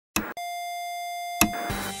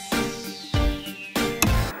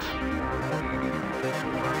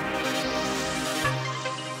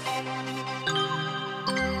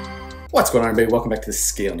What's going on, everybody? Welcome back to the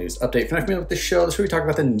Scale News Update. If you're not familiar with the show, this is where we talk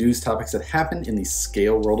about the news topics that happened in the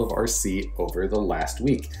scale world of RC over the last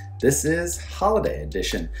week. This is Holiday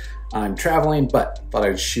Edition. I'm traveling, but thought I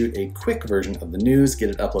would shoot a quick version of the news, get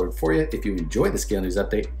it uploaded for you. If you enjoyed the Scale News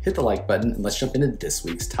Update, hit the like button, and let's jump into this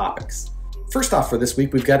week's topics. First off, for this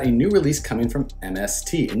week, we've got a new release coming from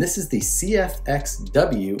MST, and this is the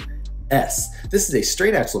cfx-ws. This is a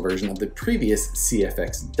straight axle version of the previous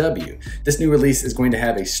cfx-w. This new release is going to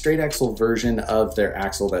have a straight axle version of their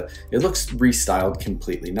axle that it looks restyled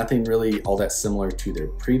completely. Nothing really all that similar to their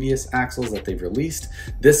previous axles that they've released.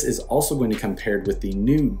 This is also going to come paired with the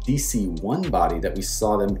new DC1 body that we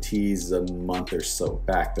saw them tease a month or so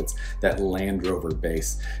back. That's that Land Rover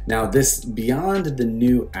base. Now this, beyond the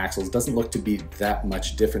new axles, doesn't look to be that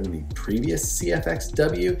much different than the previous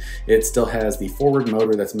cfx-w. It still has the forward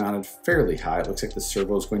motor that's mounted fairly high. It looks like the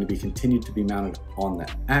servo is going to be continued to be mounted on the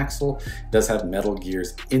axle. It does have metal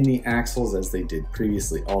gears in the axles as they did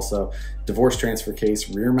previously also. Divorce transfer case,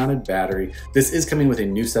 rear mounted battery. This is coming with a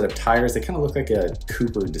new set of tires. They kind of look like a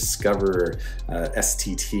Cooper Discover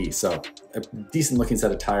STT. So a decent looking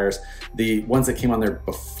set of tires. The ones that came on there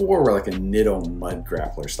before were like a Nitto mud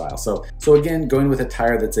grappler style. So again, going with a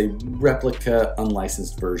tire that's a replica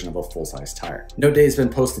unlicensed version of a full-size tire. No date has been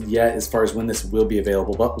posted yet as far as when this will be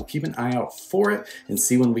available, but we'll keep an eye out for it and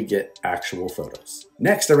see when we get actual photos.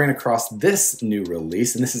 Next, I ran across this new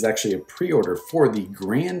release, and this is actually a pre-order for the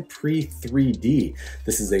Grand Prix 3D.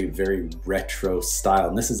 This is a very retro style,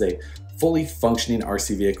 and this is a fully functioning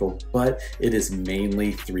RC vehicle, but it is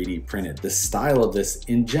mainly 3D printed. The style of this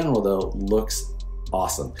in general, though, looks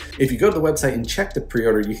awesome. If you go to the website and check the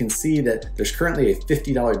pre-order, you can see that there's currently a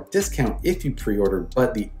 $50 discount if you pre-order,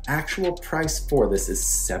 but the actual price for this is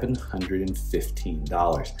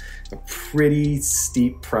 $715. A pretty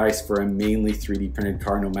steep price for a mainly 3D printed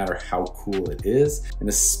car, no matter how cool it is. And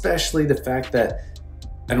especially the fact that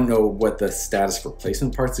I don't know what the status for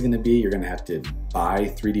replacement parts are going to be. You're going to have to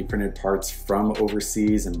buy 3D printed parts from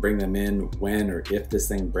overseas and bring them in when or if this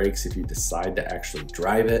thing breaks, if you decide to actually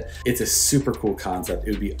drive it. It's a super cool concept.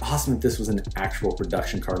 It would be awesome if this was an actual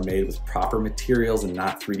production car made with proper materials and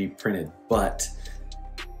not 3D printed, but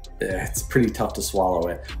it's pretty tough to swallow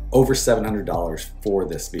it. Over $700 for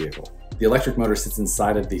this vehicle. The electric motor sits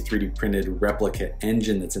inside of the 3D printed replica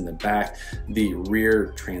engine that's in the back. The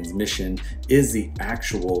rear transmission is the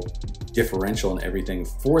actual differential and everything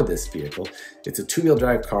for this vehicle. It's a two-wheel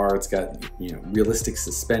drive car. It's got, realistic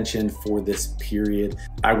suspension for this period.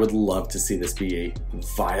 I would love to see this be a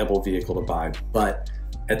viable vehicle to buy, but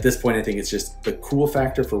at this point, I think it's just the cool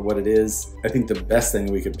factor for what it is. I think the best thing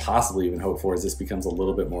we could possibly even hope for is this becomes a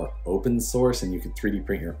little bit more open source and you can 3D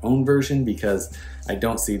print your own version, because I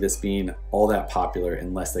don't see this being all that popular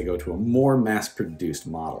unless they go to a more mass-produced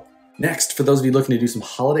model. Next, for those of you looking to do some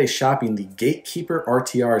holiday shopping, the Gatekeeper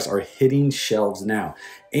RTRs are hitting shelves now.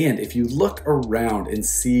 And if you look around and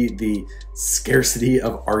see the scarcity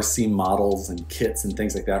of RC models and kits and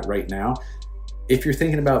things like that right now, if you're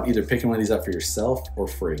thinking about either picking one of these up for yourself or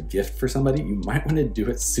for a gift for somebody, you might want to do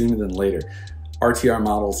it sooner than later. RTR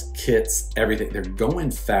models, kits, everything, they're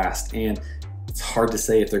going fast, and it's hard to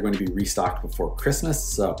say if they're going to be restocked before Christmas.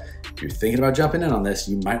 So if you're thinking about jumping in on this,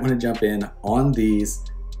 you might want to jump in on these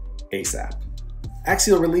ASAP.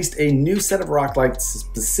 Axial released a new set of rock lights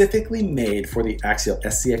specifically made for the Axial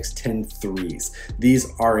SCX-10-3s.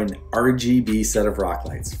 These are an RGB set of rock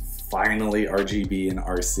lights. Finally, RGB and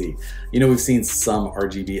RC. We've seen some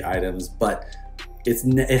RGB items, but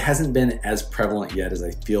it hasn't been as prevalent yet as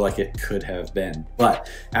I feel like it could have been. But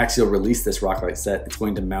Axial released this rock light set. It's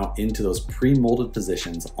going to mount into those pre-molded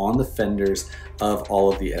positions on the fenders of all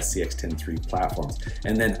of the SCX-10-3 platforms.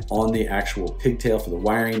 And then on the actual pigtail for the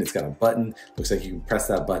wiring, it's got a button. Looks like you can press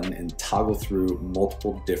that button and toggle through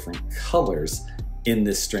multiple different colors in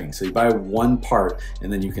this string. So you buy one part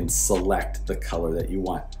and then you can select the color that you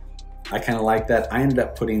want. I kind of like that. I ended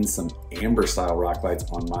up putting some amber style rock lights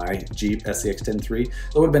on my Jeep SCX-10-3. So it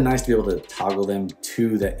would have been nice to be able to toggle them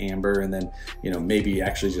to the amber and then, maybe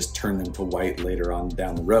actually just turn them to white later on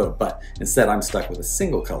down the road. But instead I'm stuck with a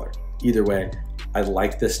single color. Either way, I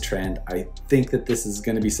like this trend. I think that this is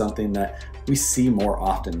going to be something that we see more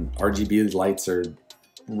often. RGB lights are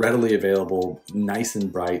readily available, nice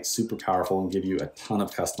and bright, super powerful, and give you a ton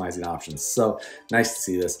of customizing options. So nice to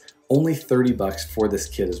see this. Only 30 bucks for this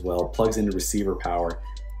kit as well, plugs into receiver power,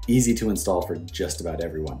 easy to install for just about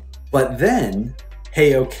everyone. But then,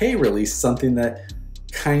 HeyOK released something that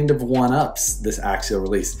kind of one-ups this Axial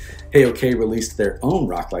release. HeyOK released their own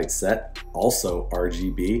rock light set, also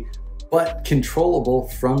RGB, but controllable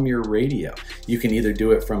from your radio. You can either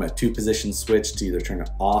do it from a 2-position switch to either turn it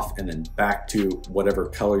off and then back to whatever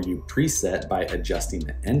color you preset by adjusting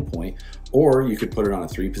the endpoint, or you could put it on a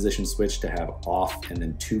 3-position switch to have off and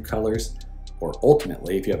then 2 colors, or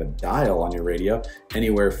ultimately, if you have a dial on your radio,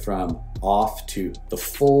 anywhere from off to the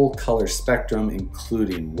full color spectrum,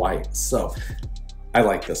 including white. So I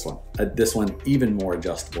like this one. This one even more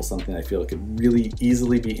adjustable, something I feel could really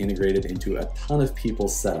easily be integrated into a ton of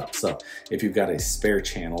people's setups. So if you've got a spare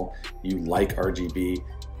channel, you like RGB,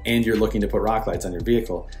 and you're looking to put rock lights on your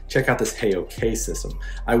vehicle, check out this Hey OK system.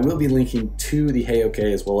 I will be linking to the Hey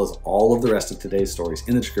OK as well as all of the rest of today's stories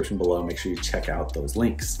in the description below. Make sure you check out those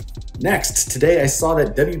links. Next, today I saw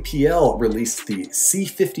that WPL released the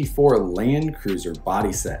C54 Land Cruiser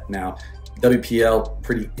body set. Now, WPL,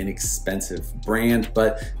 pretty inexpensive brand,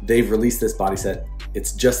 but they've released this body set.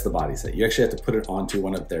 It's just the body set. You actually have to put it onto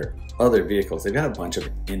one of their other vehicles. They've got a bunch of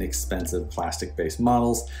inexpensive plastic-based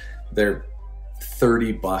models. They're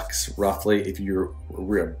 30 bucks roughly. If you're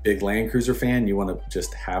a big Land Cruiser fan, you want to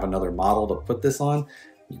just have another model to put this on,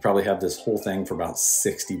 you probably have this whole thing for about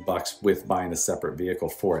 60 bucks with buying a separate vehicle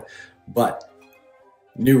for it. But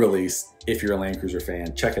new release, if you're a Land Cruiser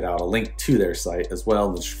fan, check it out. I'll link to their site as well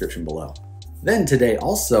in the description below. Then today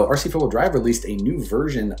also, RC 4-Wheel Drive released a new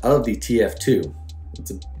version of the TF2.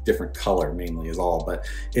 It's a different color mainly is all, but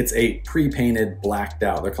it's a pre-painted blacked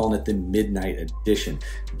out. They're calling it the Midnight Edition.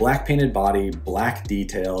 Black painted body, black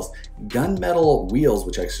details, gunmetal wheels,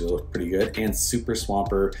 which actually look pretty good, and Super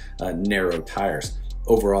Swamper narrow tires.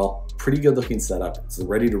 Overall, pretty good looking setup. It's the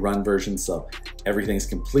ready to run version, so everything's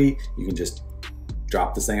complete. You can just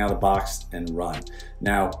drop this thing out of the box and run.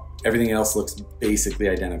 Now, everything else looks basically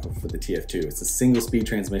identical for the TF2. It's a single speed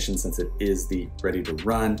transmission since it is the ready to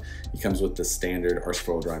run. It comes with the standard RC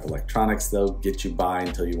 4-Wheel Drive electronics though, get you by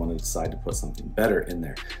until you want to decide to put something better in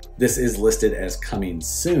there. This is listed as coming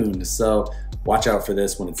soon, so watch out for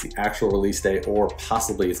this when it's the actual release date, or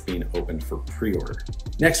possibly it's being opened for pre-order.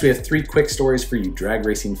 Next, we have 3 quick stories for you drag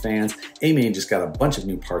racing fans. A-Main just got a bunch of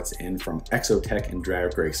new parts in from Exotech and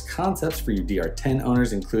Drag Race Concepts for you DR10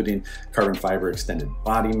 owners, including carbon fiber extended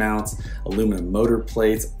body mounts, aluminum motor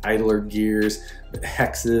plates, idler gears,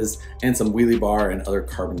 hexes, and some wheelie bar and other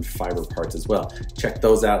carbon fiber parts as well. Check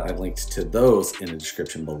those out. I've linked to those in the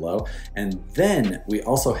description below. And then we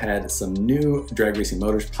also had some new drag racing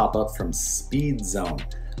motors pop up from Speed Zone.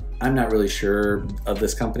 I'm not really sure of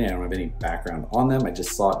this company. I don't have any background on them. I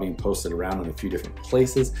just saw it being posted around in a few different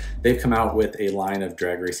places. They've come out with a line of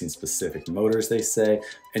drag racing specific motors, they say,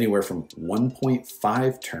 anywhere from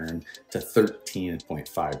 1.5 turn to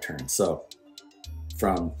 13.5 turn. So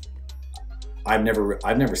from I've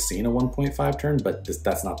never seen a 1.5 turn, but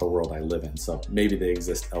that's not the world I live in. So maybe they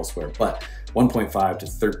exist elsewhere, but 1.5 to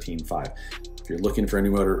 13.5. If you're looking for a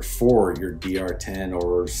new motor for your DR10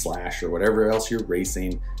 or Slash or whatever else you're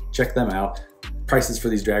racing, check them out. Prices for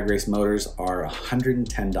these drag race motors are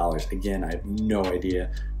 $110. Again, I have no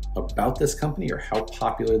idea about this company or how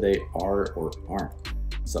popular they are or aren't.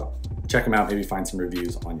 So check them out, maybe find some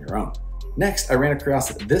reviews on your own. Next, I ran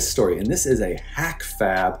across this story, and this is a hack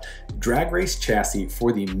fab drag race chassis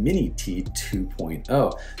for the Mini T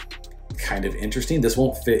 2.0. Kind of interesting. This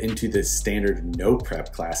won't fit into the standard no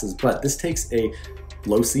prep classes, but this takes a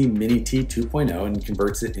low-C Mini T 2.0 and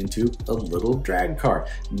converts it into a little drag car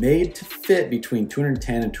made to fit between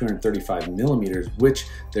 210 and 235 millimeters, which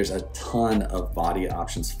there's a ton of body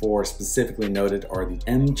options for. Specifically noted are the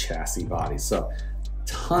M chassis bodies, so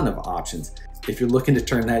ton of options. If you're looking to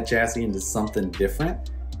turn that chassis into something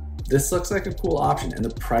different, this looks like a cool option, and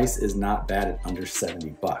the price is not bad at under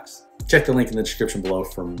 70 bucks. Check the link in the description below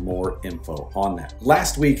for more info on that.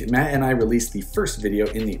 Last week, Matt and I released the first video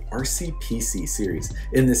in the RCPC series.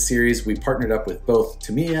 In this series, we partnered up with both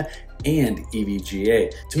Tamiya and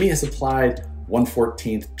EVGA. Tamiya supplied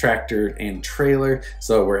 1/14 tractor and trailer,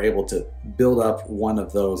 so we're able to build up one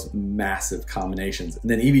of those massive combinations. And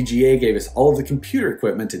then EVGA gave us all of the computer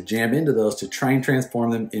equipment to jam into those to try and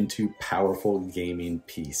transform them into powerful gaming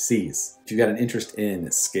PCs. If you've got an interest in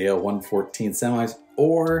scale 1/14 semis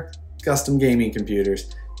or custom gaming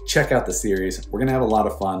computers, check out the series. We're gonna have a lot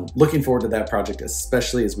of fun. Looking forward to that project,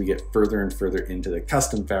 especially as we get further and further into the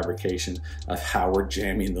custom fabrication of how we're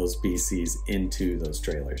jamming those PCs into those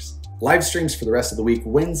trailers. Live streams for the rest of the week.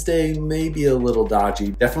 Wednesday may be a little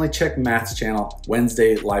dodgy. Definitely check Matt's channel.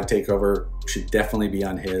 Wednesday live takeover should definitely be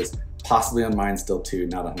on his, possibly on mine still too,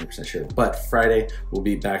 not 100% sure. But Friday we'll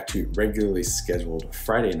be back to regularly scheduled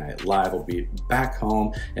Friday night live. We'll be back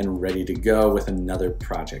home and ready to go with another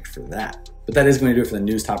project for that. But that is going to do it for the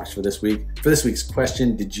news topics for this week. For this week's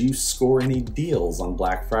question, did you score any deals on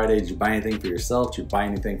Black Friday? Did you buy anything for yourself? Did you buy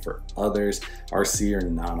anything for others, RC or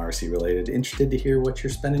non-RC related? Interested to hear what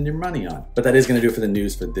you're spending your money on. But that is going to do it for the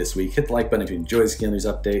news for this week. Hit the like button if you enjoyed the Scale News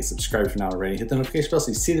update. Subscribe if you're not already. Hit the notification bell so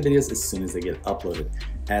you see the videos as soon as they get uploaded.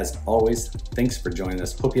 As always, thanks for joining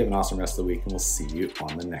us. Hope you have an awesome rest of the week, and we'll see you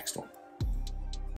on the next one.